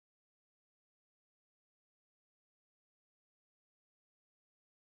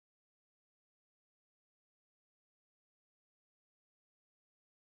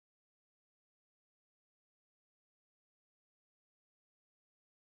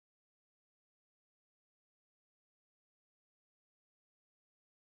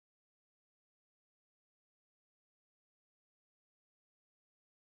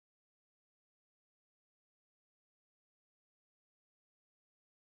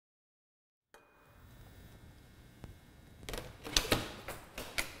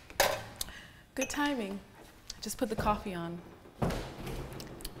Good timing. I just put the coffee on. Where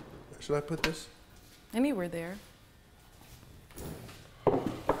should I put this? Anywhere there.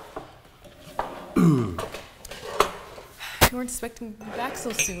 You weren't expecting me back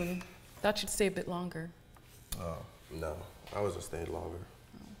so soon. Thought you'd stay a bit longer. Oh, no. I wasn't staying longer.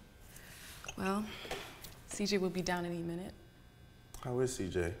 Well, CJ will be down any minute. How is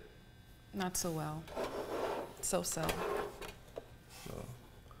CJ? Not so well. So-so. Oh.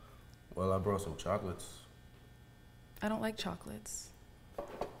 Well, I brought some chocolates. I don't like chocolates.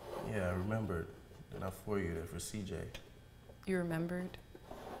 Yeah, I remembered. Then I forwarded it for CJ. You remembered?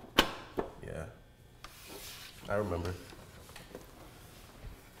 Yeah. I remember.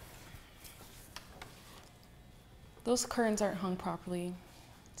 Those curtains aren't hung properly.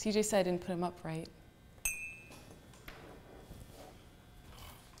 CJ said I didn't put them up right.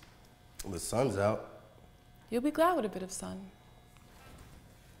 The sun's out. You'll be glad with a bit of sun.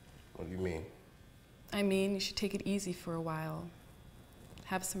 What do you mean? I mean, you should take it easy for a while.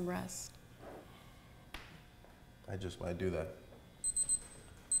 Have some rest. I just might do that.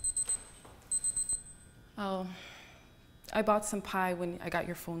 Oh, I bought some pie when I got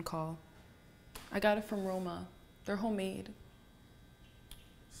your phone call. I got it from Roma. They're homemade.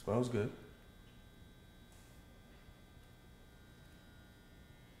 Smells good.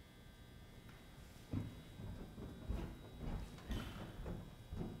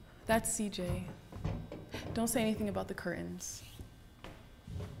 That's CJ. Don't say anything about the curtains.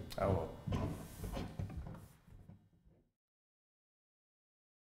 I won't.